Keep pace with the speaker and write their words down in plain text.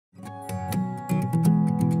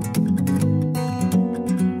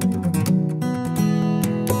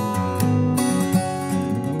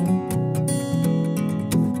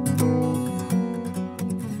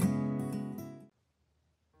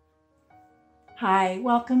Hi,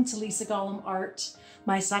 welcome to Lisa Golem Art,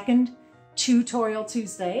 my second tutorial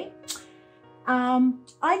Tuesday.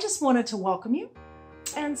 I just wanted to welcome you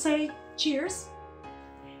and say cheers.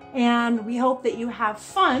 And we hope that you have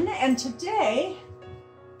fun. And today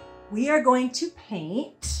we are going to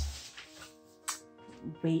paint,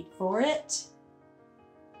 wait for it,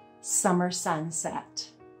 summer sunset.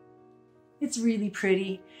 It's really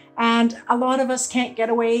pretty. And a lot of us can't get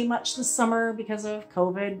away much this summer because of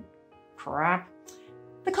COVID crap.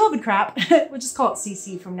 The COVID crap, we'll just call it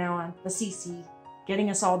CC from now on, the CC,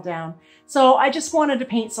 getting us all down. So I just wanted to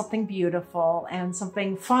paint something beautiful and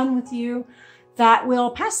something fun with you that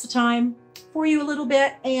will pass the time for you a little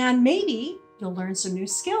bit, and maybe you'll learn some new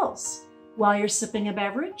skills while you're sipping a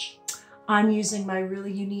beverage. I'm using my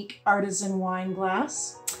really unique artisan wine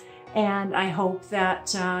glass, and I hope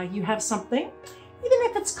that you have something, even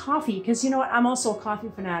if it's coffee, because you know what, I'm also a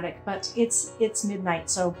coffee fanatic, but it's midnight,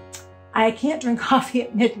 so I can't drink coffee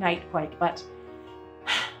at midnight quite, but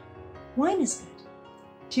wine is good.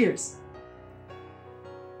 Cheers.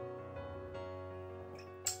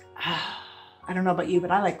 I don't know about you,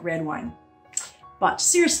 but I like red wine. But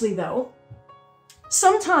seriously though,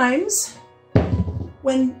 sometimes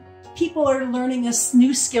when people are learning a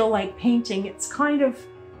new skill like painting, it's kind of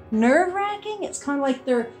nerve-wracking. It's kind of like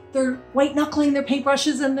they're white knuckling their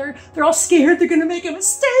paintbrushes and they're all scared they're gonna make a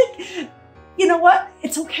mistake. You know what?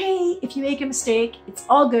 It's okay if you make a mistake. It's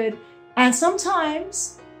all good. And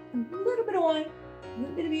sometimes a little bit of wine, a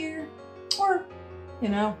little bit of beer, or, you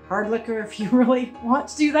know, hard liquor if you really want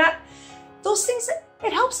to do that. Those things,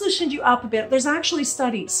 it helps loosen you up a bit. There's actually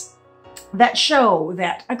studies that show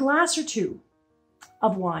that a glass or two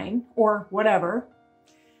of wine or whatever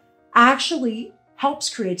actually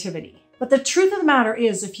helps creativity. But the truth of the matter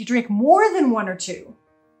is, if you drink more than one or two,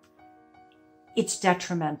 it's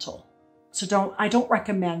detrimental. So I don't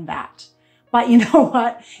recommend that. But you know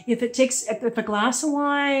what? If a glass of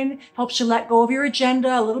wine helps you let go of your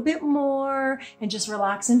agenda a little bit more and just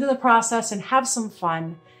relax into the process and have some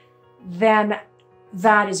fun, then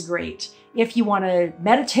that is great. If you want to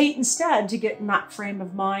meditate instead to get in that frame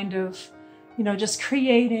of mind of, you know, just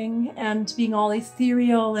creating and being all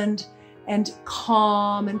ethereal and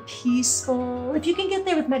calm and peaceful, if you can get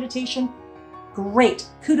there with meditation, great.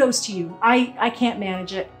 Kudos to you. I can't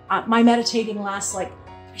manage it. My meditating lasts like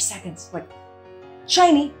 3 seconds, like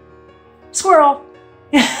shiny, squirrel.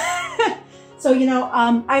 So, you know,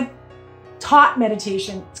 I've taught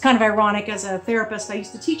meditation. It's kind of ironic. As a therapist, I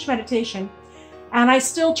used to teach meditation and I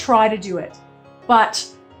still try to do it. But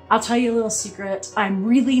I'll tell you a little secret. I'm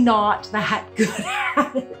really not that good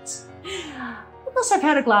at it. Unless I've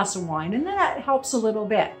had a glass of wine, and that helps a little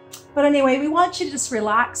bit. But anyway, we want you to just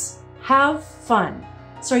relax, have fun.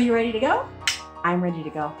 So are you ready to go? I'm ready to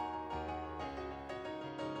go.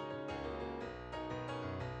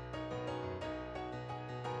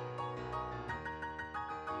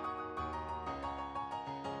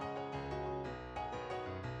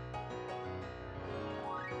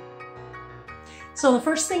 So the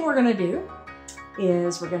first thing we're going to do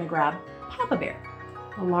is we're going to grab Papa Bear,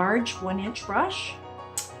 a large 1-inch brush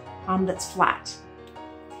that's flat.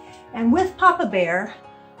 And with Papa Bear,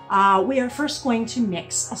 we are first going to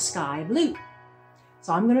mix a sky blue.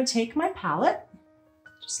 So I'm going to take my palette,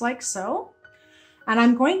 just like so, and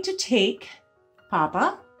I'm going to take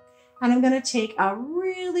Papa, and I'm going to take a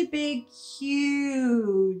really big,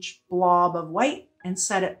 huge blob of white and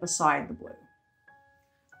set it beside the blue.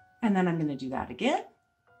 And then I'm going to do that again.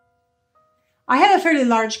 I have a fairly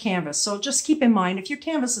large canvas, so just keep in mind, if your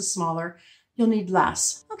canvas is smaller, you'll need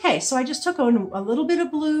less. Okay, so I just took a little bit of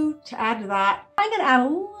blue to add to that. I'm going to add a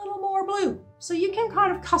little more blue, so you can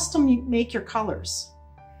kind of custom make your colors.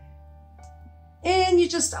 And you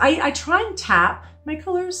just, I try and tap my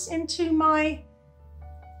colors into my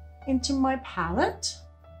palette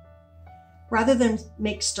rather than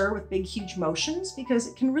make stir with big, huge motions, because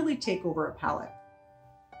it can really take over a palette.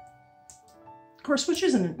 Of course, which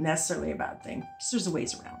isn't necessarily a bad thing, because there's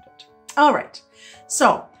ways around it. All right,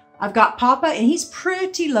 so I've got Papa, and he's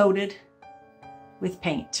pretty loaded with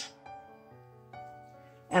paint.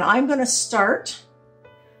 And I'm going to start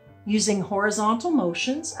using horizontal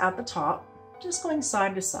motions at the top, just going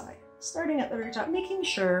side to side, starting at the very top, making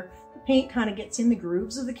sure the paint kind of gets in the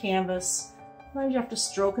grooves of the canvas. Sometimes you have to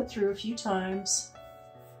stroke it through a few times,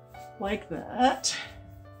 like that.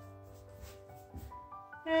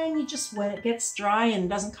 And you just, when it gets dry and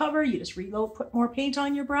doesn't cover, you just reload, put more paint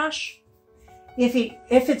on your brush. If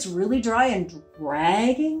it's really dry and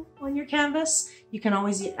dragging on your canvas, you can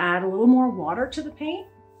always add a little more water to the paint.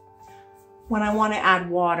 When I want to add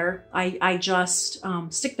water, I just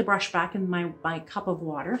stick the brush back in my cup of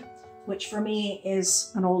water, which for me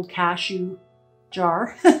is an old cashew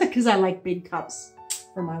jar because I like big cups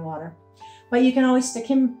for my water. But you can always stick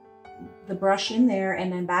the brush in there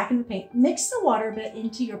and then back in the paint. Mix the water a bit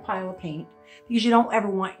into your pile of paint because you don't ever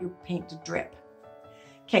want your paint to drip.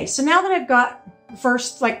 Okay, so now that I've got the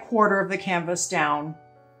first like quarter of the canvas down,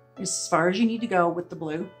 as far as you need to go with the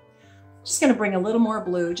blue, I'm just gonna bring a little more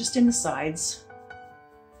blue just in the sides.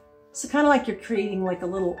 So kind of like you're creating like a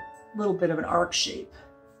little bit of an arc shape.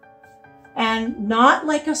 And not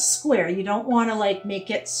like a square. You don't want to like make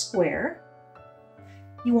it square.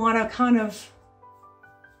 You want to kind of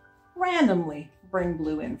randomly bring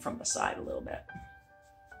blue in from the side a little bit.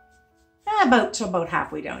 About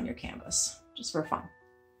halfway down your canvas, just for fun.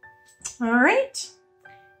 All right,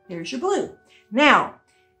 there's your blue. Now,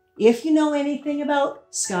 if you know anything about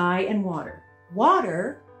sky and water,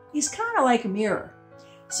 water is kind of like a mirror.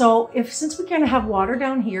 So since we kind of have water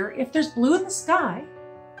down here, if there's blue in the sky,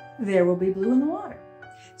 there will be blue in the water.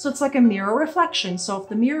 So it's like a mirror reflection. So if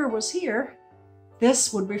the mirror was here,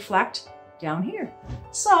 this would reflect down here.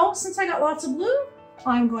 So since I got lots of blue,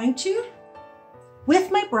 I'm going to,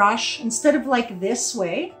 with my brush, instead of like this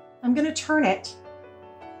way, I'm going to turn it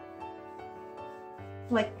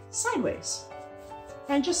like sideways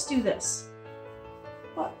and just do this.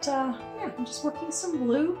 But yeah, I'm just working some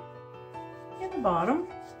blue in the bottom.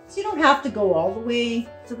 So you don't have to go all the way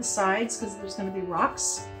to the sides because there's going to be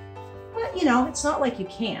rocks. But you know, it's not like you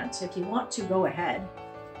can't. If you want to, go ahead.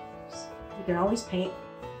 You can always paint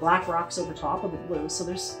black rocks over top of the blue. So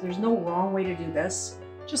there's no wrong way to do this.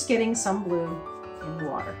 Just getting some blue in the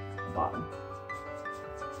water at the bottom.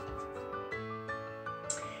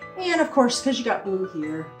 And of course, because you got blue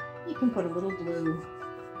here, you can put a little blue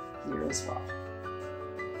here as well.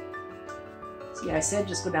 See, I said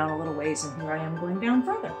just go down a little ways, and here I am going down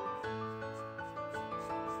further.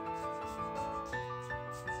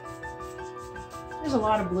 There's a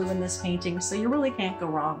lot of blue in this painting, so you really can't go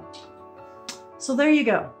wrong. So there you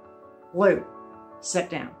go, blue, set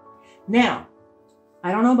down. Now,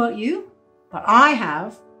 I don't know about you, but I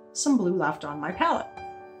have some blue left on my palette.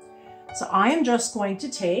 So I am just going to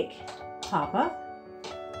take Papa.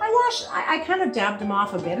 I kind of dabbed him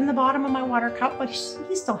off a bit in the bottom of my water cup, but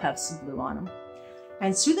he still has some blue on him.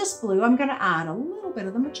 And to this blue, I'm gonna add a little bit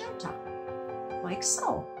of the magenta, like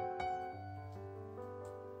so.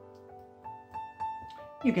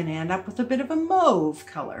 You're gonna end up with a bit of a mauve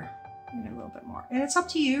color, maybe a little bit more. And it's up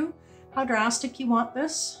to you how drastic you want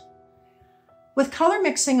this. With color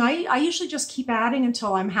mixing, I usually just keep adding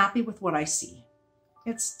until I'm happy with what I see.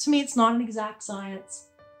 To me, it's not an exact science.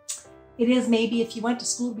 It is maybe if you went to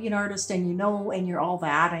school to be an artist and you know, and you're all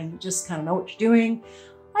that and you just kind of know what you're doing.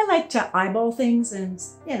 I like to eyeball things and,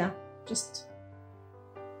 you know, just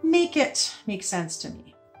make it make sense to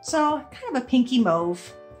me. So kind of a pinky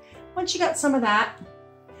mauve. Once you got some of that,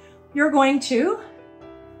 you're going to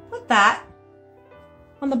put that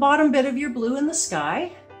on the bottom bit of your blue in the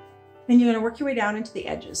sky. Then you're going to work your way down into the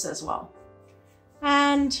edges as well.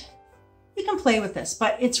 And you can play with this,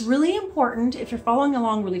 but it's really important if you're following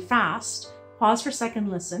along really fast, pause for a second,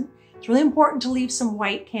 listen. It's really important to leave some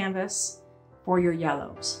white canvas for your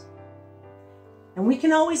yellows. And we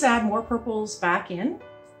can always add more purples back in.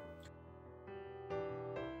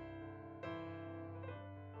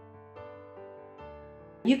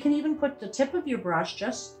 You can even put the tip of your brush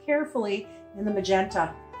just carefully in the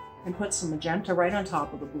magenta and put some magenta right on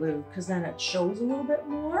top of the blue, because then it shows a little bit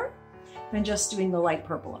more than just doing the light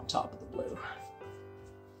purple on top of the blue.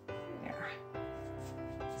 There.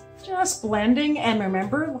 Just blending, and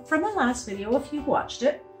remember from the last video, if you've watched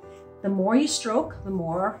it, the more you stroke, the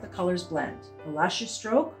more the colors blend. The less you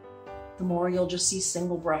stroke, the more you'll just see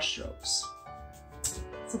single brush strokes.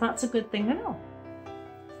 So that's a good thing to know.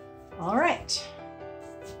 All right.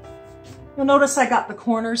 You'll notice I got the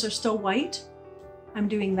corners are still white. I'm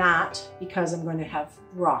doing that because I'm going to have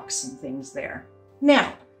rocks and things there.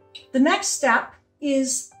 Now, the next step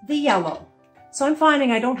is the yellow. So I'm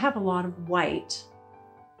finding I don't have a lot of white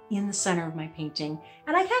in the center of my painting,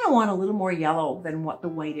 and I kind of want a little more yellow than what the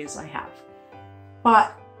white is I have.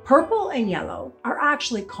 But purple and yellow are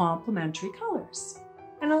actually complementary colors.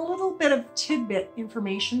 And a little bit of tidbit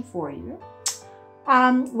information for you.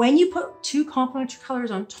 When you put two complementary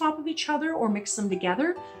colors on top of each other or mix them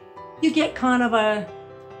together, you get kind of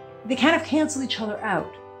they kind of cancel each other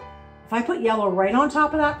out. If I put yellow right on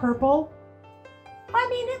top of that purple, I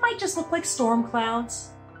mean, it might just look like storm clouds,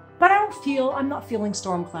 but I'm not feeling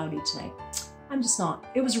storm cloudy tonight. I'm just not.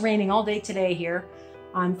 It was raining all day today here.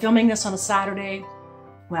 I'm filming this on a Saturday.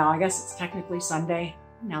 Well, I guess it's technically Sunday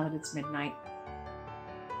now that it's midnight.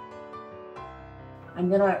 I'm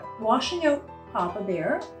washing out Papa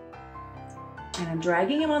there. And I'm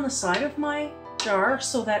dragging him on the side of my jar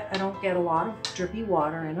so that I don't get a lot of drippy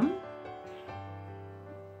water in him.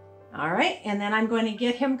 All right, and then I'm going to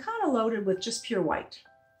get him kind of loaded with just pure white.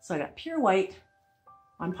 So I got pure white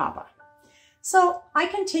on Papa. So I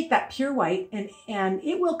can take that pure white and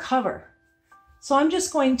it will cover. So I'm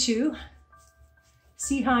just going to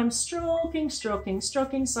see how I'm stroking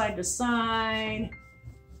side to side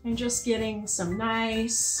and just getting some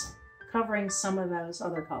nice, covering some of those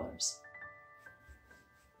other colors.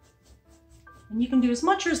 And you can do as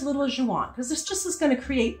much or as little as you want because this just is going to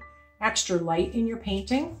create extra light in your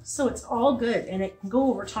painting. So it's all good and it can go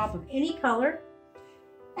over top of any color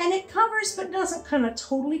and it covers but doesn't kind of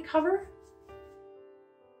totally cover.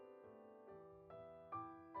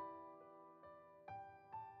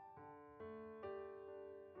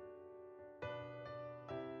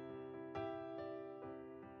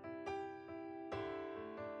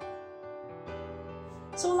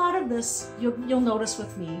 So a lot of this, you'll notice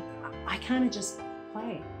with me, I kind of just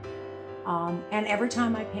play. And every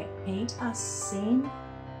time I paint a same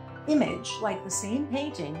image, like the same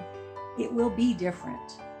painting, it will be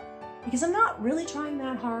different. Because I'm not really trying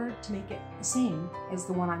that hard to make it the same as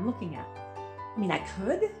the one I'm looking at. I mean, I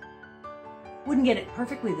could. Wouldn't get it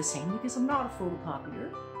perfectly the same because I'm not a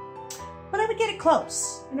photocopier. But I would get it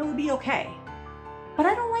close and it would be okay. But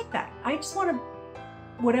I don't like that. I just want to,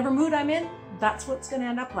 whatever mood I'm in, that's what's going to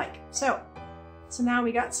end up like. So now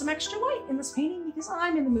we got some extra white in this painting because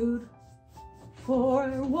I'm in the mood for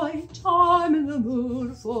white. I'm in the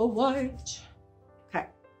mood for white. Okay.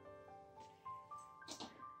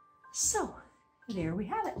 So there we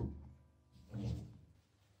have it.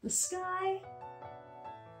 The sky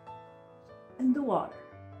and the water.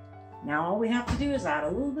 Now all we have to do is add a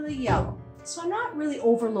little bit of yellow. So I'm not really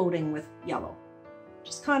overloading with yellow.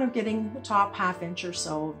 Just kind of getting the top ½ inch or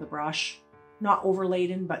so of the brush, not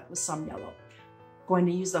overladen, but with some yellow. Going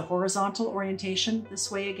to use the horizontal orientation this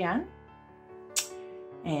way again.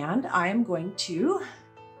 And I am going to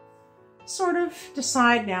sort of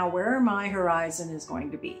decide now where my horizon is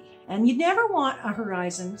going to be. And you never want a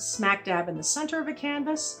horizon smack dab in the center of a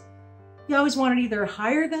canvas. You always want it either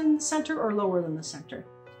higher than the center or lower than the center.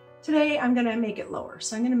 Today I'm going to make it lower.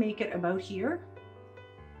 So I'm going to make it about here.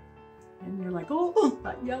 And you're like, oh,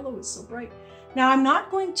 that yellow is so bright. Now I'm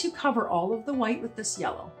not going to cover all of the white with this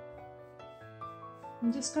yellow.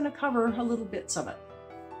 I'm just going to cover a little bits of it.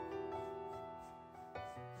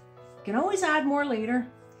 You can always add more later.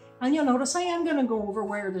 And you'll notice I am going to go over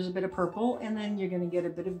where there's a bit of purple and then you're going to get a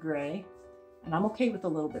bit of gray. And I'm okay with a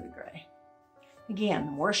little bit of gray. Again,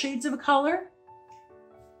 the more shades of a color,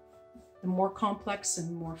 the more complex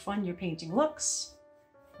and more fun your painting looks.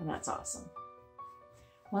 And that's awesome.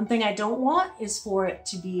 One thing I don't want is for it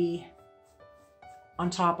to be on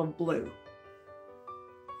top of blue.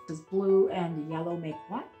 Because blue and yellow make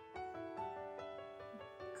what?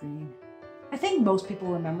 Green. I think most people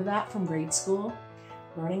remember that from grade school,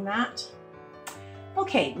 learning that.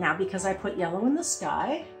 Okay, now because I put yellow in the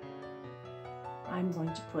sky, I'm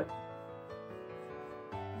going to put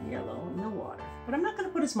yellow in the water. But I'm not going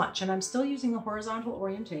to put as much, and I'm still using the horizontal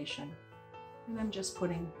orientation. And I'm just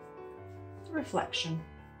putting the reflection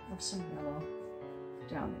of some yellow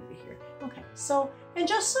down over here. Okay, so, and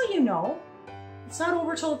just so you know, it's not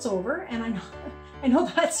over till it's over, and I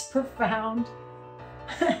know that's profound.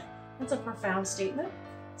 That's a profound statement.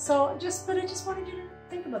 So but I just wanted you to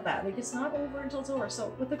think about that. Like, it's not over until it's over.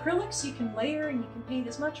 So with acrylics, you can layer and you can paint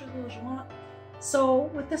as much or as little as you want. So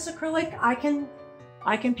with this acrylic, I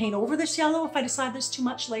can paint over this yellow if I decide there's too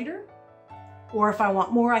much later. Or if I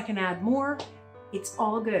want more, I can add more. It's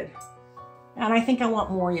all good. And I think I want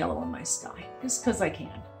more yellow in my sky, just because I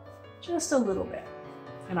can. Just a little bit.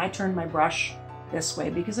 And I turned my brush this way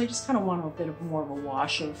because I just kind of want a bit of more of a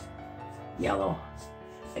wash of yellow.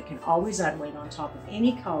 I can always add white on top of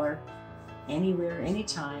any color, anywhere,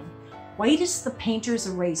 anytime. White is the painter's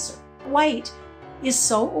eraser. White is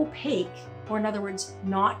so opaque, or in other words,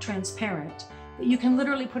 not transparent, that you can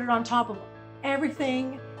literally put it on top of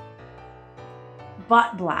everything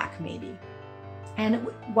but black, maybe. And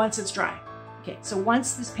once it's dry. Okay, so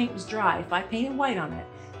once this paint was dry, if I painted white on it,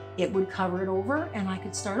 it would cover it over and I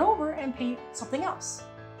could start over and paint something else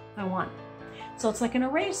if I wanted. So it's like an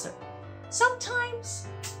eraser. Sometimes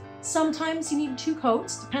you need 2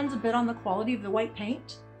 coats, depends a bit on the quality of the white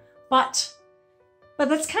paint, but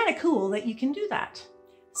that's kind of cool that you can do that.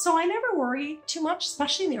 So I never worry too much,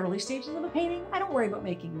 especially in the early stages of a painting. I don't worry about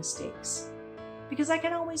making mistakes because I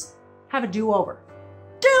can always have a do-over.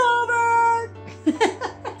 Do-over!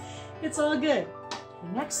 It's all good.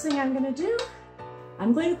 The next thing I'm going to do,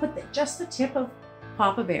 I'm going to put just the tip of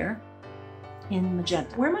Papa Bear in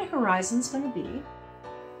magenta. Where my horizon's going to be,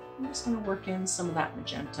 I'm just going to work in some of that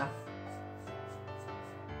magenta.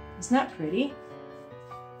 Isn't that pretty?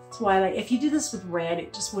 That's why, like, if you do this with red,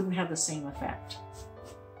 it just wouldn't have the same effect.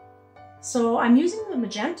 So I'm using the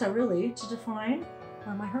magenta really to define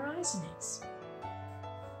where my horizon is.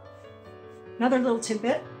 Another little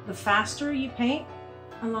tidbit, the faster you paint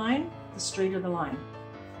a line, the straighter the line.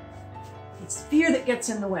 It's fear that gets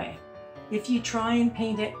in the way. If you try and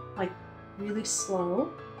paint it like really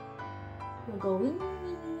slow, you'll go,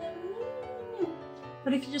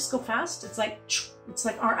 but if you just go fast, it's like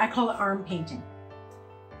I call it arm painting.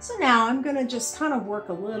 So now I'm gonna just kind of work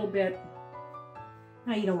a little bit.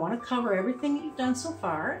 Now you don't want to cover everything that you've done so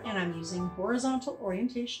far, and I'm using horizontal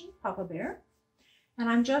orientation, Papa Bear, and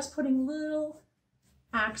I'm just putting little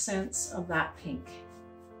accents of that pink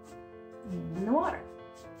in the water.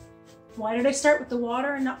 Why did I start with the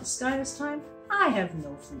water and not the sky this time? I have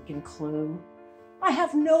no freaking clue. I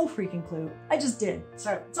have no freaking clue. I just did.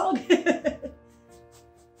 So it's all good.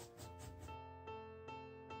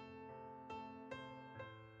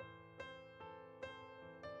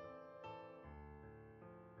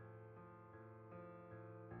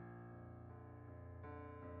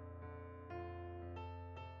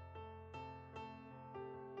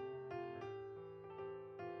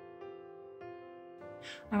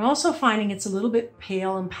 I'm also finding it's a little bit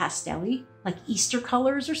pale and pastel-y, like Easter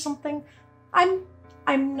colors or something. I'm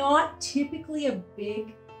not typically a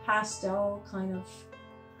big pastel kind of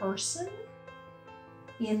person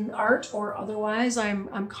in art or otherwise.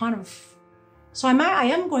 I'm kind of, so I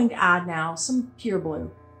am going to add now some pure blue,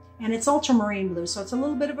 and it's ultramarine blue, so it's a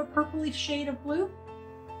little bit of a purpley shade of blue.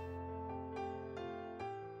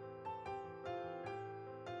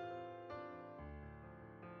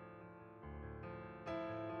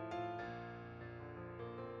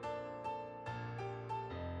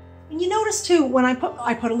 And you notice too, when I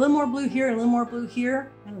put a little more blue here, and a little more blue here,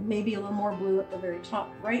 and maybe a little more blue at the very top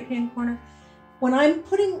right-hand corner. When I'm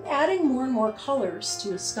adding more and more colors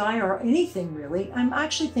to a sky or anything really, I'm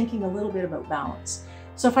actually thinking a little bit about balance.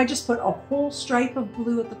 So if I just put a whole stripe of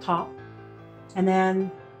blue at the top, and then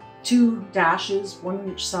 2 dashes, 1 on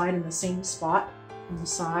each side in the same spot on the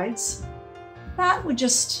sides, that would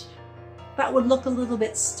look a little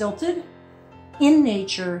bit stilted. In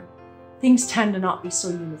nature, things tend to not be so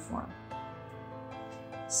uniform.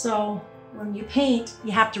 So when you paint,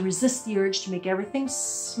 you have to resist the urge to make everything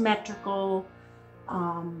symmetrical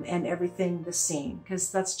and everything the same,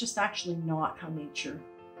 because that's just actually not how nature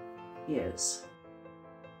is.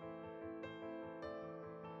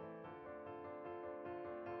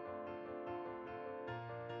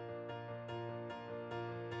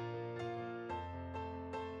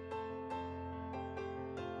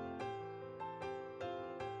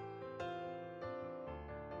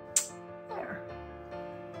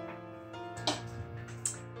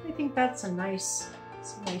 I think that's some nice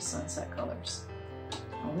sunset colors.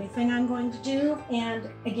 Only thing I'm going to do, and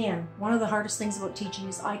again, one of the hardest things about teaching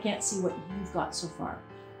is I can't see what you've got so far.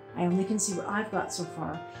 I only can see what I've got so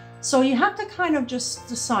far. So you have to kind of just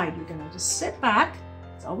decide. You're gonna just sit back.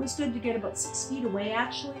 It's always good to get about 6 feet away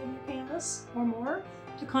actually in your canvas or more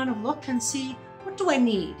to kind of look and see, what do I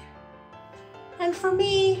need? And for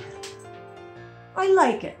me, I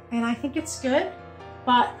like it and I think it's good.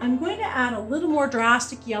 But I'm going to add a little more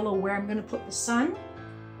drastic yellow where I'm going to put the sun,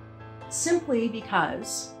 simply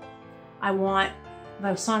because I want,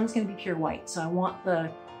 the sun's going to be pure white. So I want the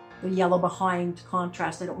yellow behind to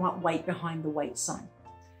contrast. I don't want white behind the white sun.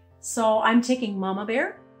 So I'm taking Mama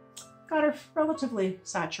Bear, got her relatively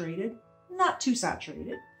saturated, not too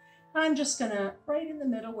saturated. I'm just going to, right in the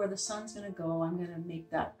middle where the sun's going to go, I'm going to make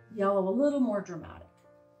that yellow a little more dramatic.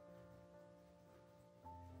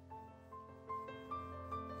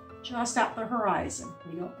 Just at the horizon.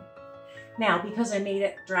 Now, because I made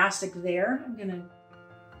it drastic there, I'm gonna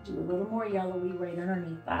do a little more yellowy right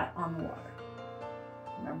underneath that on the water.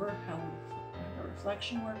 Remember how the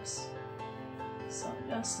reflection works? So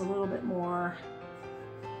just a little bit more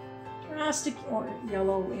drastic or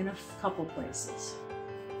yellow in a couple places.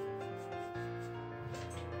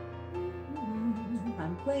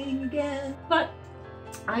 I'm playing again, but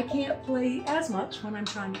I can't play as much when I'm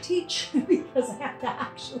trying to teach because I have to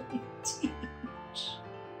actually teach.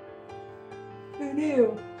 Who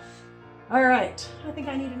knew? All right, I think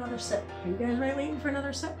I need another sip. Are you guys ready waiting for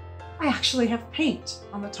another sip? I actually have paint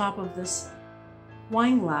on the top of this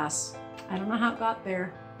wine glass. I don't know how it got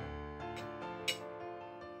there.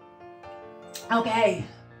 Okay,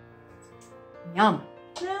 yum.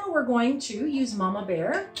 Now we're going to use Mama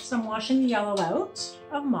Bear. So I'm washing the yellow out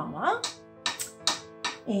of Mama.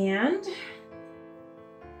 And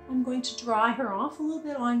I'm going to dry her off a little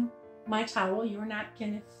bit on my towel, your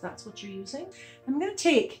napkin, if that's what you're using. I'm going to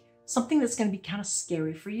take something that's going to be kind of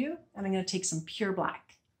scary for you, and I'm going to take some pure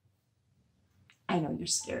black. I know you're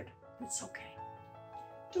scared. It's okay.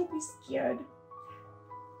 Don't be scared.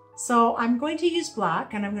 So I'm going to use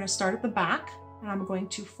black, and I'm going to start at the back, and I'm going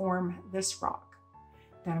to form this rock.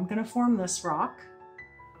 Then I'm going to form this rock,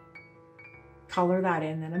 color that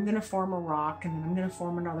in, then I'm going to form a rock, and then I'm going to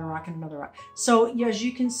form another rock and another rock. So as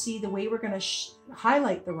you can see, the way we're going to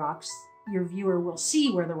highlight the rocks, your viewer will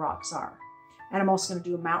see where the rocks are. And I'm also going to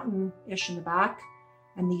do a mountain-ish in the back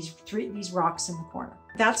and these rocks in the corner.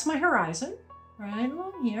 That's my horizon right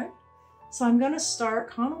along here. So I'm going to start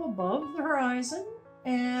kind of above the horizon,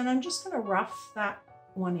 and I'm just going to rough that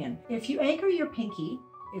one in. If you anchor your pinky,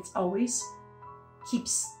 it's always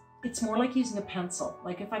it's more like using a pencil.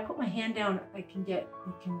 Like if I put my hand down, you can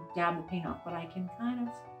dab the paint off, but I can kind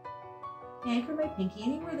of anchor my pinky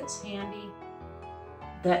anywhere that's handy,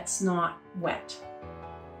 that's not wet.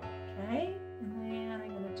 Okay, and then I'm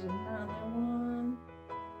going to do another one.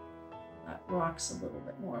 That rock's a little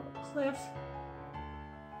bit more of a cliff.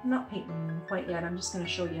 I'm not painting them quite yet. I'm just going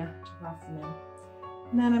to show you to rough them in.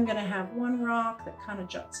 And then I'm going to have one rock that kind of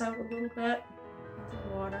juts out a little bit into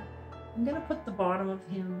the water. I'm going to put the bottom of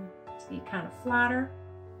him to be kind of flatter.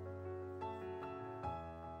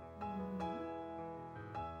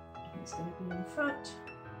 He's going to be in front.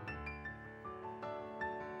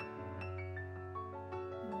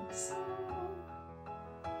 Like so.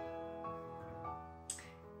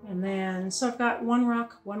 And then, so I've got one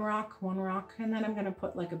rock, one rock, one rock, and then I'm going to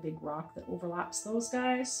put like a big rock that overlaps those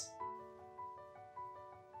guys.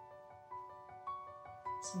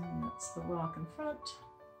 So that's the rock in front.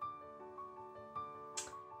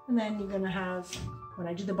 And then you're going to have, when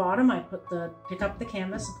I do the bottom, I pick up the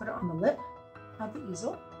canvas and put it on the lip of the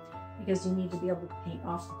easel, because you need to be able to paint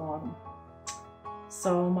off the bottom.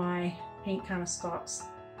 So my paint kind of stops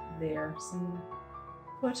there. So I'm going to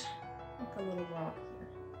put like a little rock here.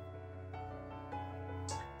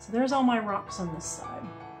 So there's all my rocks on this side.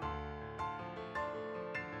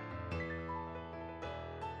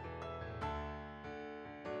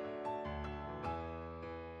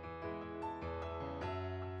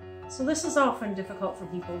 So this is often difficult for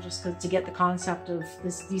people just to get the concept of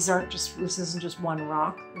this. This isn't just one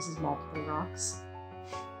rock. This is multiple rocks.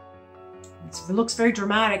 It looks very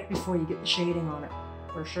dramatic before you get the shading on it,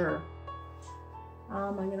 for sure.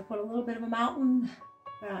 I'm going to put a little bit of a mountain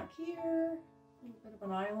back here. A little bit of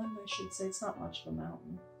an island, I should say. It's not much of a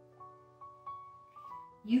mountain.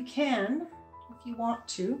 You can, if you want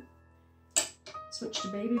to, switch to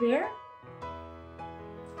baby bear.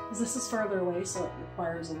 Because this is further away, so it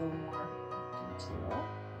requires a little more detail.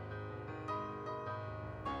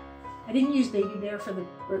 I didn't use baby bear for the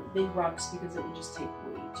big rocks because it would just take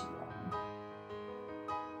way too long.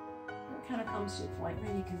 It kind of comes to a point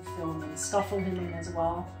where you can fill him and scuffle him in as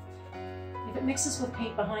well. If it mixes with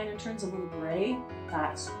paint behind and turns a little gray,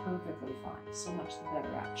 that's perfectly fine. So much the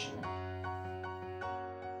better, actually.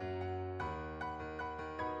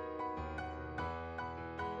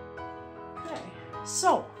 Okay,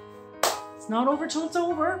 so it's not over till it's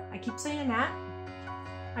over. I keep saying that.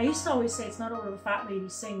 I used to always say it's not over till the fat lady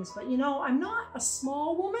sings, but you know, I'm not a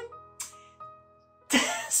small woman.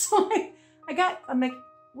 So I'm like,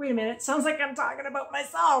 wait a minute, sounds like I'm talking about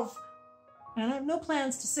myself. And I have no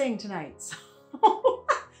plans to sing tonight. So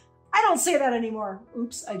I don't say that anymore.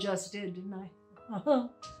 Oops, I just did, didn't I?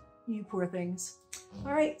 You poor things.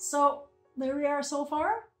 All right, so there we are so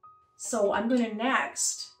far. So I'm going to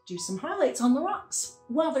next do some highlights on the rocks.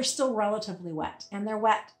 Well, they're still relatively wet, and they're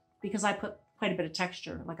wet because I put quite a bit of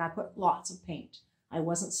texture. Like I put lots of paint. I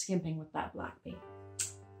wasn't skimping with that black paint.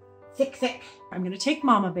 Thick, thick. I'm going to take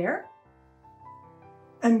Mama Bear.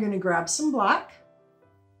 I'm going to grab some black.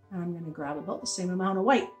 And I'm going to grab about the same amount of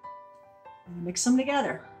white. And mix them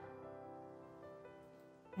together.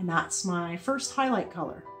 And that's my first highlight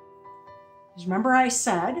color. Because remember I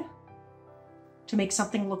said, to make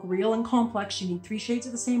something look real and complex, you need 3 shades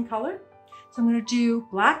of the same color. So I'm going to do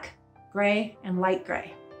black, gray, and light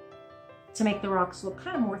gray to make the rocks look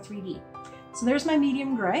kind of more 3D. So there's my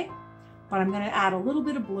medium gray, but I'm going to add a little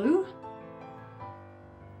bit of blue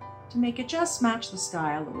to make it just match the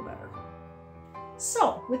sky a little better.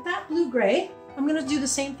 So with that blue-gray, I'm going to do the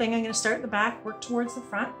same thing. I'm going to start at the back, work towards the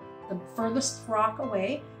front, the furthest rock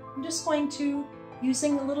away. I'm just going to,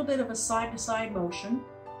 using a little bit of a side-to-side motion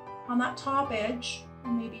on that top edge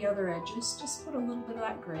and maybe other edges, just put a little bit of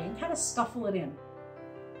that gray and kind of scuffle it in.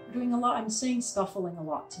 I'm doing a lot, I'm saying scuffling a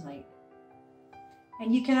lot tonight.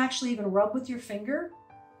 And you can actually even rub with your finger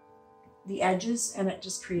the edges, and it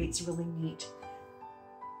just creates really neat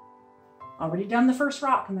Already done the first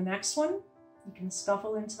rock, and the next one, you can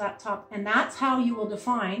scuffle into that top. And that's how you will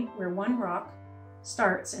define where one rock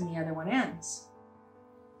starts and the other one ends.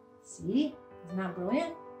 See, isn't that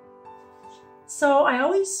brilliant? So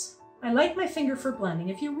I like my finger for blending.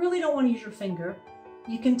 If you really don't want to use your finger,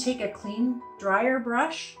 you can take a clean, drier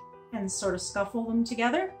brush and sort of scuffle them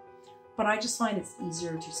together. But I just find it's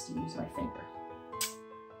easier just to use my finger.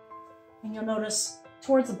 And you'll notice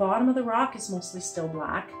towards the bottom of the rock is mostly still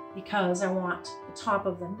black because I want the top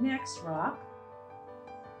of the next rock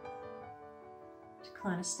to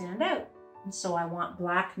kind of stand out. And so I want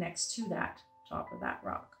black next to that top of that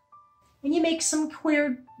rock. And you make some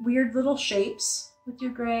weird little shapes with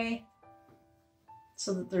your gray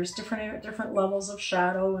so that there's different levels of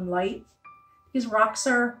shadow and light. Because rocks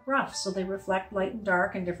are rough, so they reflect light and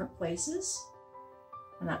dark in different places.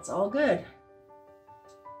 And that's all good.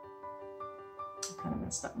 I kind of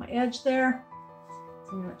messed up my edge there.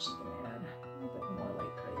 So I'm actually going to add a little bit more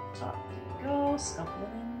light gray at the top. There we go. Scuffle it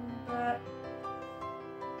in a little bit.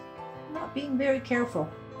 Not being very careful.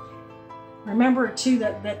 Remember too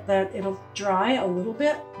that it'll dry a little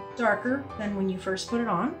bit darker than when you first put it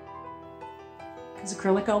on, because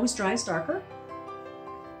acrylic always dries darker.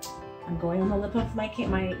 I'm going on the lip of my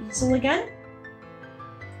easel again.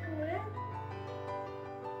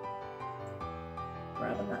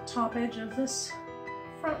 Grabbing that top edge of this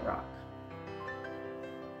front rock.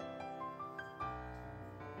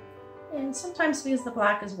 And sometimes because the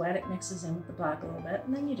black is wet, it mixes in with the black a little bit,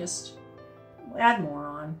 and then you just add more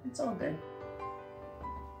on. It's all good.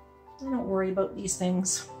 Don't worry about these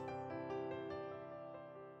things.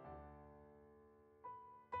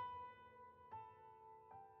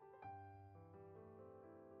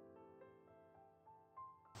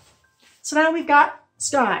 So now we've got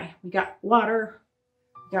sky, we got water,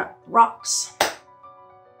 we got rocks.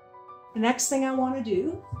 The next thing I want to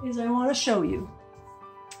do is I want to show you.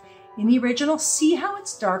 In the original, see how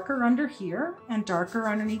it's darker under here and darker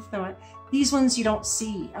underneath these ones you don't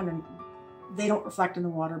see. I mean, they don't reflect in the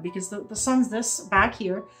water because the sun's this back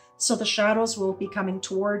here, so the shadows will be coming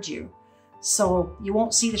towards you. So you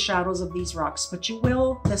won't see the shadows of these rocks, but you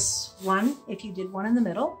will this one if you did one in the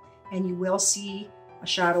middle, and you will see a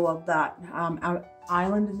shadow of that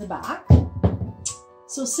island in the back.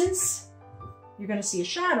 So since you're going to see a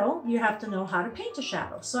shadow, you have to know how to paint a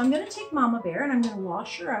shadow. So I'm going to take Mama Bear and I'm going to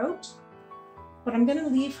wash her out, but I'm going to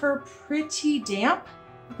leave her pretty damp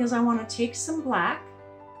because I want to take some black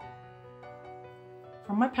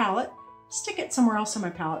from my palette, stick it somewhere else on my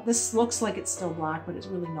palette. This looks like it's still black, but it's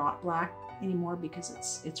really not black anymore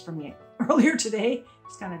because it's from earlier today.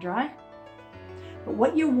 It's kind of dry. But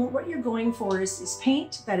what you're going for is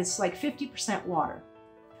paint that is like 50% water.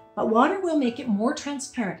 But water will make it more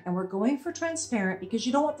transparent, and we're going for transparent because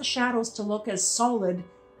you don't want the shadows to look as solid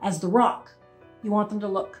as the rock. You want them to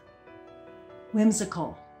look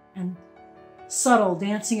whimsical and subtle,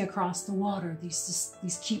 dancing across the water, these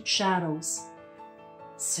cute shadows.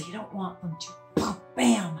 So you don't want them to boom,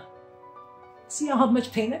 bam. See how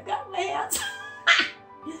much paint I've got in my hands? I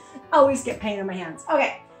always get paint on my hands.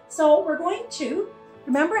 Okay, so we're going to,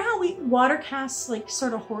 remember how water casts like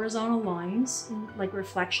sort of horizontal lines, and like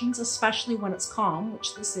reflections, especially when it's calm,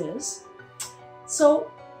 which this is.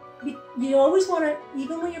 So you always want to,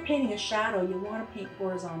 even when you're painting a shadow, you want to paint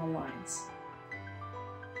horizontal lines.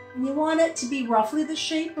 And you want it to be roughly the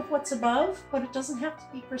shape of what's above, but it doesn't have to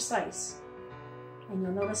be precise. And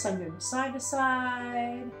you'll notice I'm going side to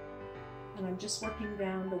side, and I'm just working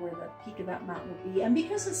down to where the peak of that mountain will be. And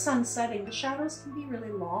because it's sun setting, the shadows can be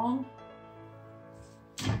really long.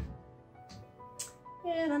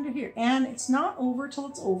 And under here. And it's not over till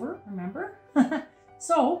it's over, remember?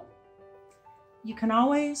 So you can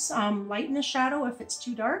always lighten a shadow if it's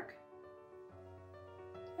too dark.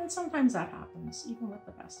 And sometimes that happens, even with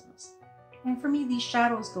the best of us. And for me, these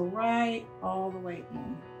shadows go right all the way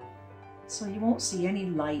in. So you won't see any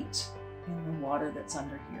light in the water that's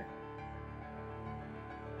under here.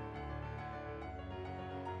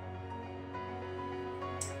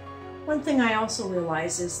 One thing I also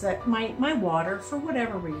realize is that my water, for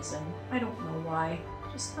whatever reason, I don't know why,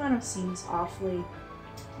 just kind of seems awfully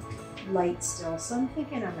light still. So I'm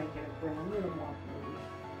thinking I might get a bring a little more maybe.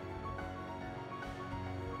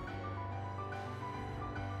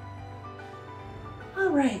 All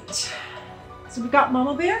right, so we've got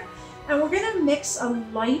Mama Bear, and we're gonna mix a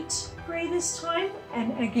light gray this time,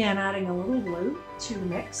 and again, adding a little blue to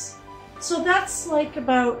mix. So that's like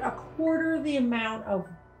about 1/4 the amount of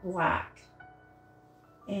black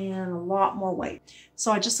and a lot more white.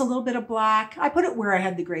 So just a little bit of black. I put it where I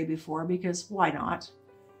had the gray before because why not?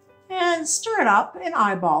 And stir it up and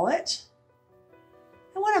eyeball it.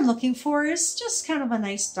 And what I'm looking for is just kind of a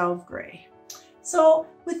nice dove gray. So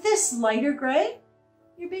with this lighter gray,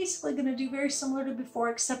 you're basically going to do very similar to before,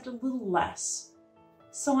 except a little less.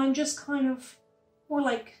 So I'm just kind of more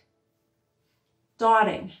like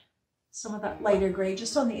dotting some of that lighter gray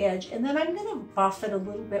just on the edge. And then I'm going to buff it a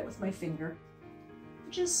little bit with my finger,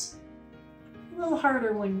 which is a little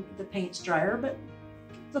harder when the paint's drier, but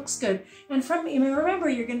it looks good. And remember,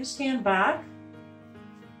 you're going to stand back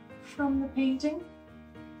from the painting.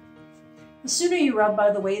 The sooner you rub,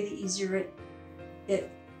 by the way, the easier it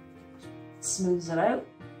smooths it out.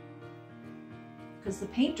 Because the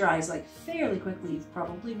paint dries like fairly quickly, you've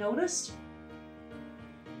probably noticed.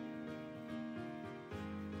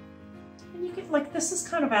 And you can, like, this is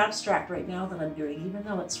kind of abstract right now that I'm doing, even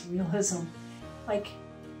though it's realism. Like,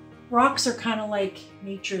 rocks are kind of like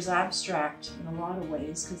nature's abstract in a lot of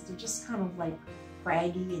ways, because they're just kind of like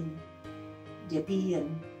craggy and dippy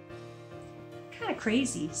and kind of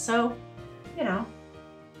crazy. So, you know,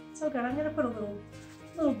 so good. I'm going to put a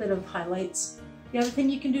little bit of highlights. The other thing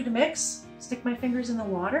you can do to mix, stick my fingers in the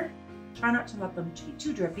water. Try not to let them be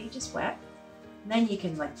too drippy, just wet. And then you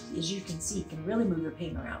can, like, as you can see, you can really move your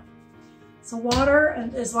paint around. So water,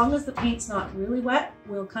 and as long as the paint's not really wet,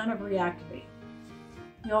 will kind of reactivate.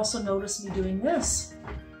 You also notice me doing this.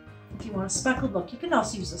 If you want a speckled look, you can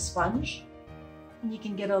also use a sponge and you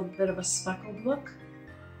can get a bit of a speckled look.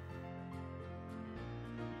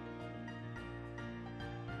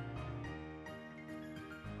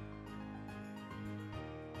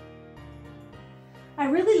 I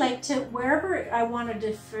really like to, wherever I want to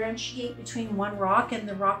differentiate between one rock and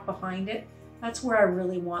the rock behind it, that's where I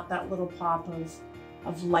really want that little pop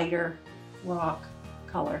of lighter rock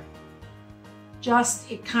color.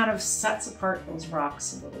 Just, it kind of sets apart those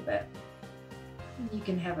rocks a little bit. And you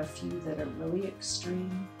can have a few that are really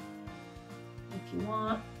extreme if you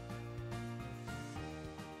want.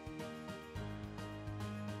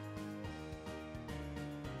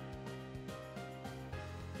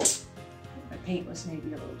 My paint was maybe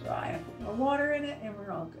a little dry. I put more water in it and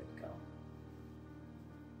we're all good to go.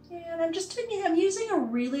 And I'm using a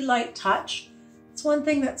really light touch. It's one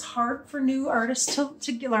thing that's hard for new artists to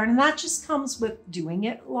learn, and that just comes with doing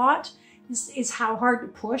it a lot, is how hard to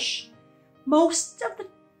push. Most of the,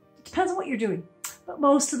 it depends on what you're doing, but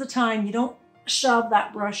most of the time you don't shove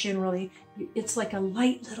that brush in really. It's like a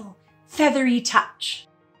light little feathery touch.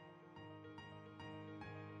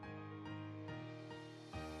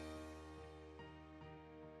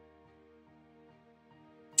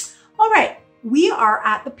 All right, we are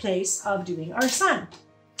at the place of doing our sun.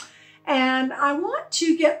 And I want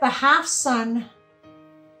to get the half sun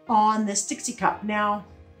on this Dixie cup. Now,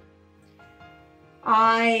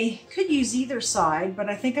 I could use either side, but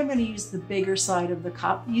I think I'm going to use the bigger side of the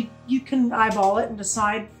cup. You can eyeball it and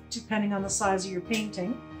decide depending on the size of your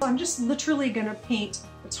painting. So I'm just literally going to paint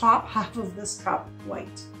the top half of this cup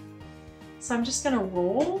white. So I'm just going to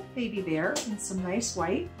roll Baby Bear in some nice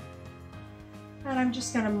white. And I'm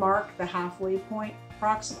just going to mark the halfway point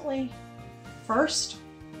approximately first.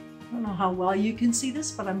 I don't know how well you can see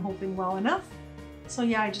this, but I'm hoping well enough. So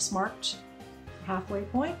yeah, I just marked the halfway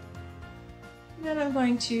point. And then I'm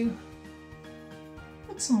going to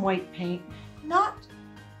put some white paint. Not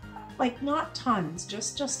tons,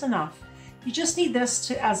 just enough. You just need this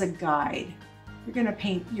as a guide.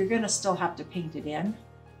 You're gonna still have to paint it in,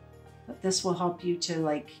 but this will help you to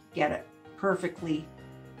like get it perfect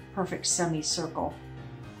semicircle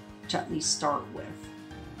to at least start with.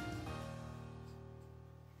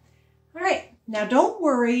 All right, now don't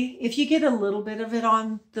worry if you get a little bit of it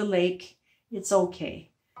on the lake, it's okay.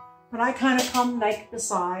 But I kind of come like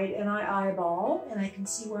beside and I eyeball and I can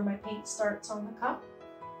see where my paint starts on the cup.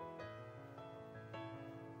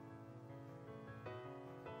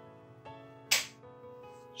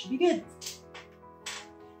 Should be good.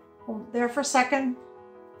 Hold it there for a second,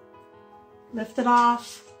 lift it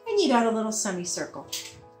off, and you got a little semicircle.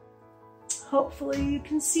 Hopefully you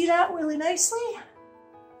can see that really nicely.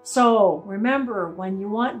 So remember, when you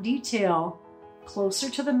want detail closer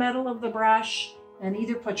to the metal of the brush, and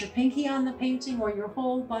either put your pinky on the painting or your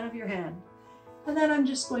whole butt of your hand. And then I'm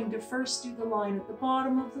just going to first do the line at the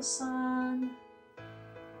bottom of the sun.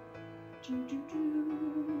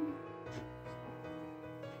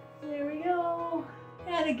 There we go.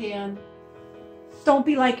 And again, don't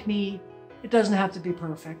be like me. It doesn't have to be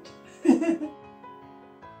perfect.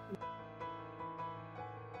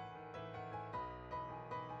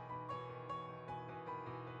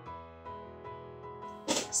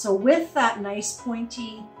 So with that nice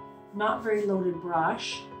pointy, not very loaded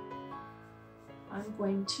brush, I'm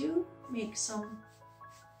going to make some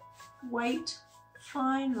white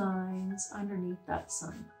fine lines underneath that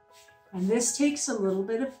sun. And this takes a little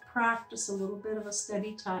bit of practice, a little bit of a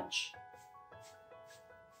steady touch.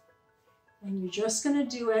 And you're just going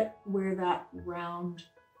to do it where that round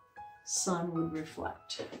sun would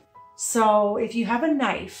reflect. So if you have a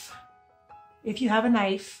knife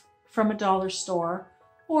from a dollar store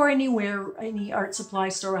or anywhere, any art supply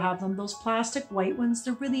store will have them, those plastic white ones,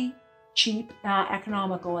 they're really cheap,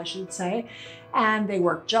 economical, I should say, and they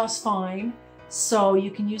work just fine. So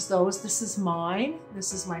you can use those. This is mine.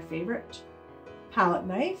 This is my favorite palette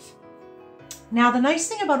knife. Now, the nice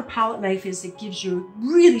thing about a palette knife is it gives you a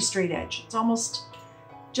really straight edge. It's almost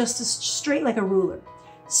just as straight like a ruler.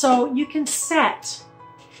 So you can set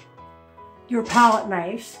your palette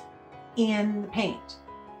knife in the paint.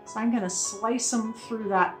 So I'm going to slice them through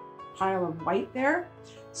that pile of white there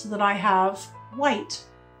so that I have white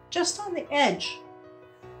just on the edge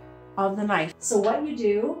of the knife. So what you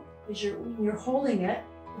do is you're holding it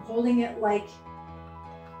like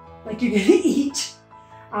you're going to eat.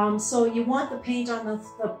 So you want the paint on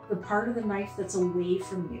the part of the knife that's away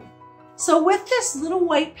from you. So with this little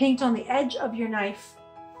white paint on the edge of your knife,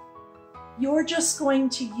 you're just going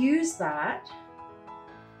to use that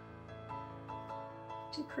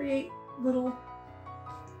to create little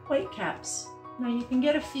white caps. Now you can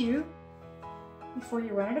get a few before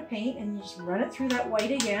you run out of paint, and you just run it through that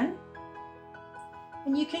white again.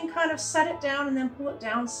 And you can kind of set it down and then pull it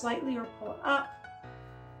down slightly or pull it up.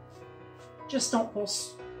 Just don't pull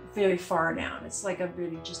very far down. It's like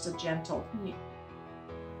just a gentle,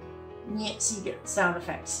 so you get sound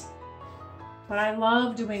effects. But I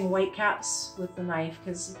love doing white caps with the knife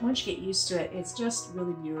because once you get used to it, it's just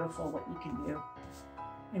really beautiful what you can do.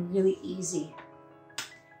 And really easy.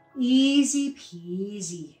 Easy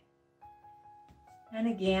peasy. And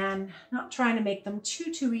again, not trying to make them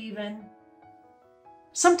too even.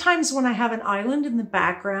 Sometimes when I have an island in the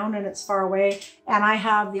background and it's far away and I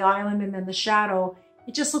have the island and then the shadow,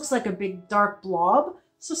 it just looks like a big dark blob.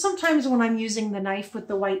 So sometimes when I'm using the knife with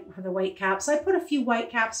the white caps, I put a few white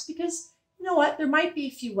caps because you know what? There might be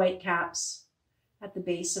a few white caps at the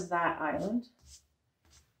base of that island.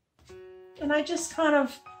 And I just kind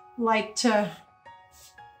of like to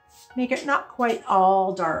make it not quite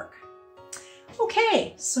all dark.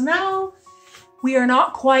 Okay, so now we are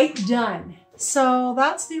not quite done. So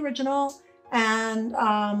that's the original. And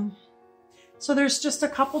so there's just a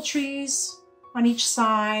couple trees on each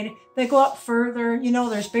side. They go up further. You know,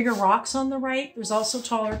 there's bigger rocks on the right. There's also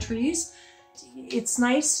taller trees. It's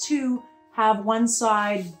nice to have one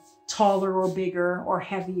side taller or bigger or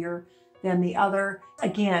heavier than the other.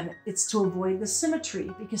 Again, it's to avoid the symmetry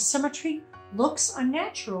because symmetry looks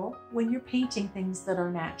unnatural when you're painting things that are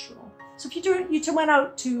natural. So if you went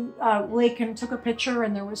out to a lake and took a picture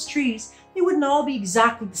and there was trees, they wouldn't all be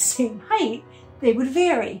exactly the same height. They would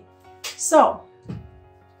vary. So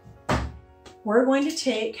we're going to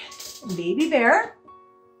take Baby Bear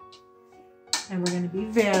and we're going to be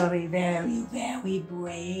very, very, very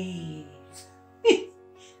brave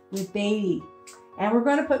with Baby. And we're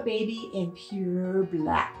going to put Baby in pure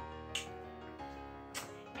black.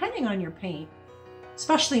 Depending on your paint,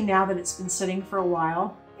 especially now that it's been sitting for a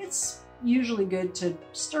while, it's usually good to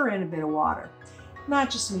stir in a bit of water. And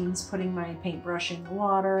that just means putting my paintbrush in the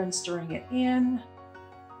water and stirring it in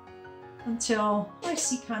until I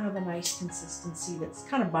see kind of a nice consistency that's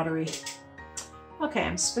kind of buttery. Okay,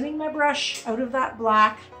 I'm spinning my brush out of that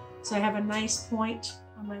black so I have a nice point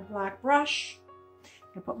on my black brush. I'm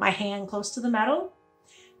going to put my hand close to the metal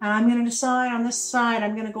and I'm going to decide on this side,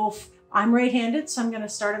 I'm right-handed, so I'm going to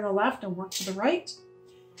start on the left and work to the right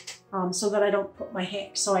so that I don't put my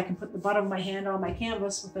hand, so I can put the butt of my hand on my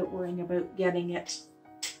canvas without worrying about getting it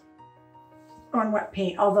on wet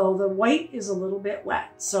paint, although the white is a little bit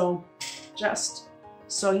wet, so just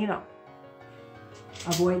so you know,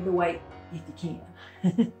 avoid the white if you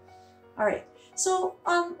can. All right, so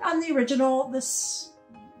on the original,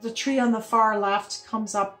 the tree on the far left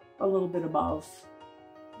comes up a little bit above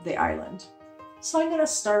the island. So I'm going to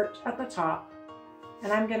start at the top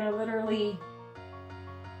and I'm going to literally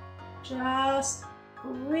just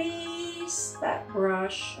grease that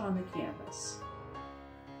brush on the canvas.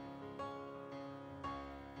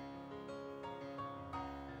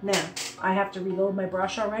 Now, I have to reload my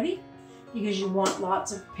brush already because you want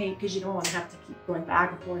lots of paint because you don't want to have to keep going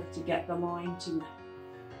back and forth to get the line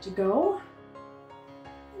to go.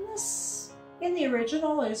 And this, in the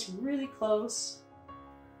original, is really close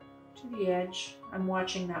to the edge. I'm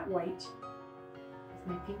watching that white with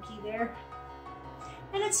my pinky there.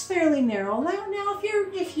 And it's fairly narrow. Now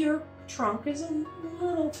if your trunk is a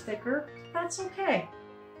little thicker, that's okay.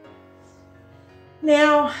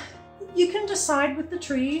 Now, You can decide with the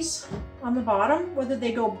trees on the bottom whether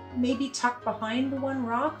they go maybe tuck behind the one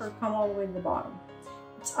rock or come all the way to the bottom.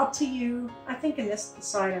 It's up to you. I think in this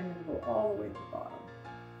side I'm going to go all the way to the bottom.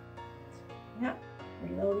 Yep.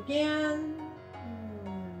 Reload again.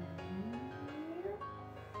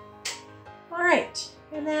 All right.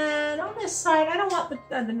 And then on this side, I don't want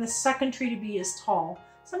the second tree to be as tall.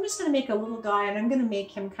 So I'm just going to make a little guy, and I'm going to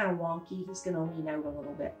make him kind of wonky. He's going to lean out a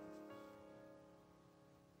little bit.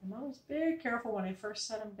 I'm always very careful when I first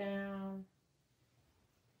set him down.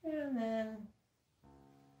 And then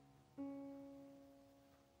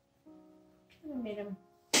kind of made him.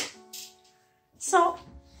 So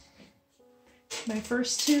my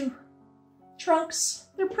first two trunks,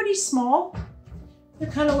 they're pretty small. They're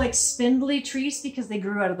kind of like spindly trees because they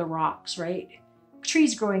grew out of the rocks, right?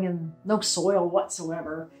 Trees growing in no soil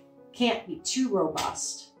whatsoever can't be too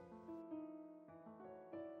robust.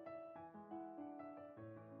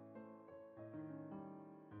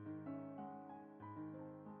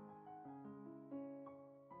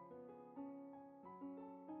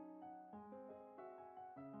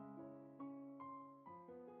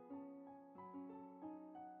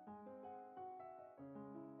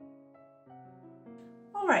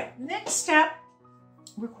 All right, next step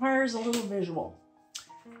requires a little visual.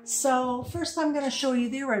 So first I'm going to show you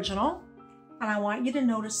the original, and I want you to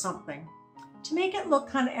notice something. To make it look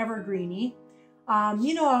kind of evergreeny,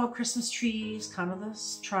 you know how Christmas trees, kind of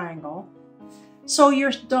this triangle. So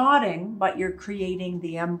you're dotting, but you're creating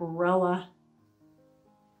the umbrella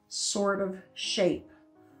sort of shape,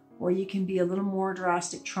 or you can be a little more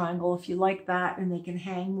drastic triangle if you like that, and they can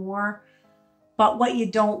hang more. But what you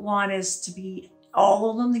don't want is to be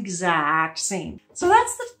all of them the exact same. So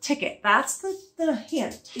that's the ticket. That's the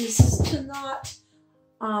hint, is to not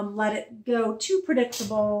let it go too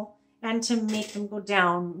predictable and to make them go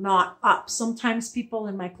down, not up. Sometimes people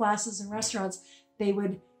in my classes and restaurants, they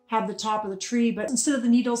would have the top of the tree, but instead of the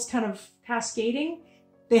needles kind of cascading,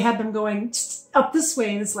 they had them going up this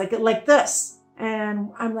way, and it's like this.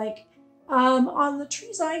 And I'm like, on the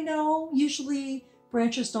trees I know, usually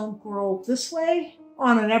branches don't grow this way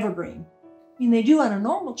on an evergreen. I mean, they do on a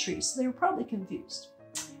normal tree, so they were probably confused.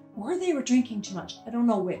 Or they were drinking too much. I don't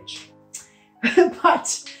know which.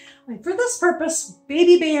 But for this purpose,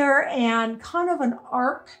 baby bear and kind of an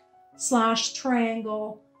arc /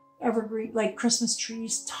 triangle, evergreen, like Christmas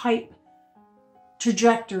trees type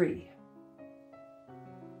trajectory.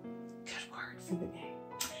 Good word for the day.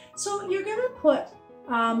 So you're going to put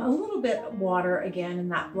a little bit of water again in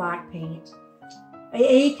that black paint.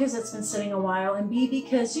 A, because it's been sitting a while, and B,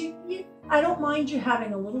 because I don't mind you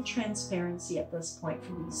having a little transparency at this point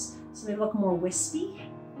for these, so they look more wispy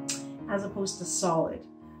as opposed to solid.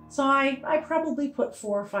 So I probably put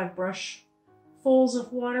 4 or 5 brushfuls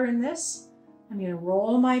of water in this. I'm going to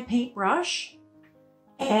roll my paintbrush,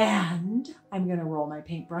 and I'm going to roll my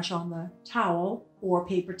paintbrush on the towel, or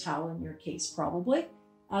paper towel in your case probably,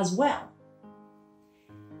 as well.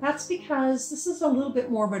 That's because this is a little bit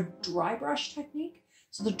more of a dry brush technique.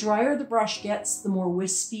 So the drier the brush gets, the more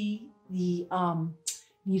wispy the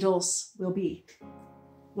needles will be.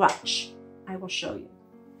 Watch, I will show you.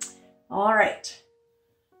 All right.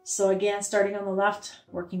 So again, starting on the left,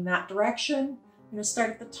 working that direction. I'm going to start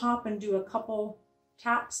at the top and do a couple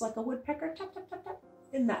taps like a woodpecker, tap, tap, tap, tap,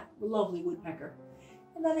 in that lovely woodpecker.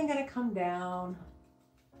 And then I'm going to come down.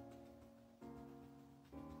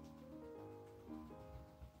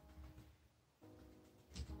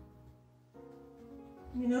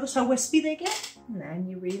 You notice how wispy they get? And then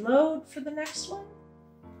you reload for the next one.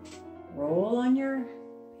 Roll on your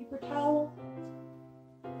paper towel.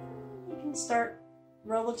 You can start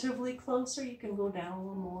relatively closer. You can go down a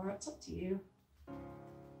little more. It's up to you.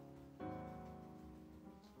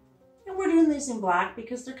 And we're doing these in black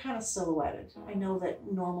because they're kind of silhouetted. I know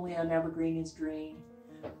that normally an evergreen is green,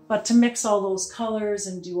 but to mix all those colors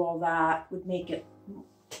and do all that would make it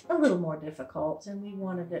a little more difficult, and we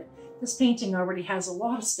wanted it. This painting already has a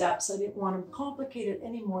lot of steps. I didn't want to complicate it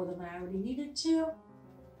any more than I already needed to.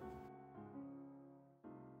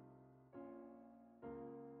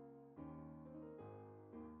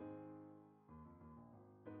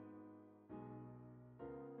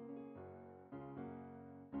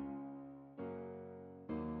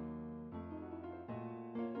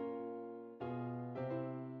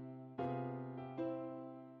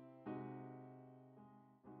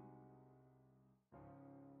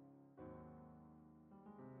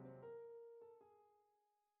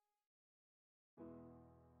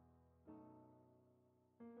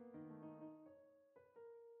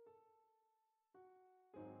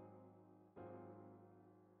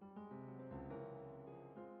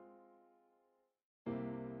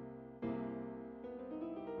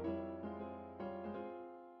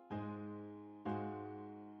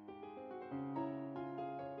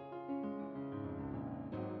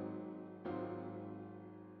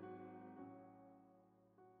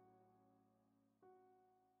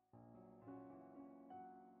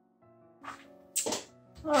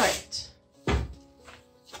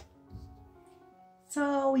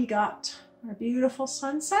 So we got our beautiful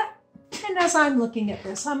sunset. And as I'm looking at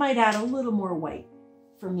this, I might add a little more white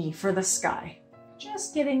for me, for the sky.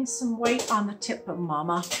 Just getting some white on the tip of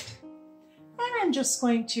Mama. And I'm just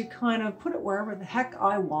going to kind of put it wherever the heck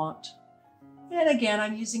I want. And again,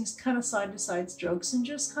 I'm using kind of side-to-side strokes and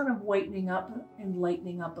just kind of whitening up and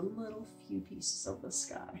lightening up a little few pieces of the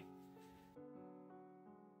sky.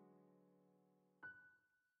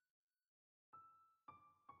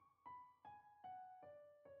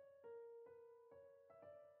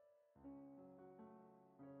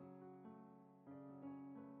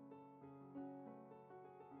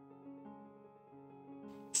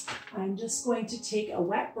 I'm just going to take a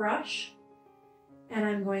wet brush and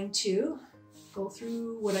I'm going to go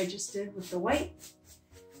through what I just did with the white,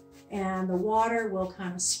 and the water will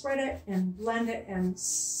kind of spread it and blend it and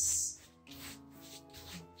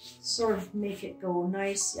sort of make it go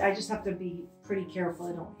nice. I just have to be pretty careful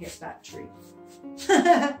I don't hit that tree because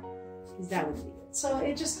that would be good. So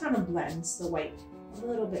it just kind of blends the white a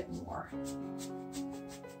little bit more.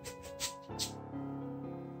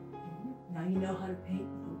 Now you know how to paint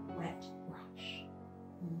with a wet brush.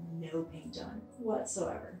 No paint on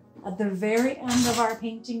whatsoever. At the very end of our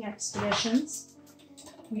painting expeditions,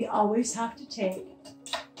 we always have to take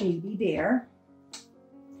Baby Bear,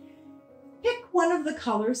 pick one of the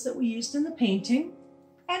colors that we used in the painting,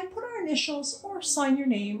 and put our initials or sign your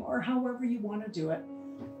name or however you want to do it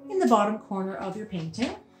in the bottom corner of your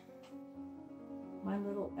painting. My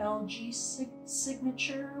little LG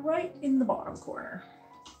signature right in the bottom corner.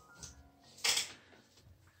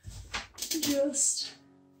 Just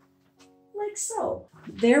like so.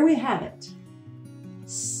 There we have it.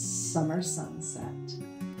 Summer sunset.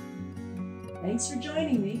 Thanks for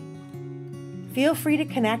joining me. Feel free to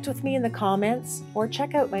connect with me in the comments or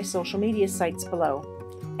check out my social media sites below.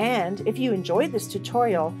 And if you enjoyed this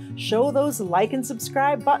tutorial, show those like and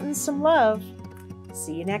subscribe buttons some love.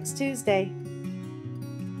 See you next Tuesday.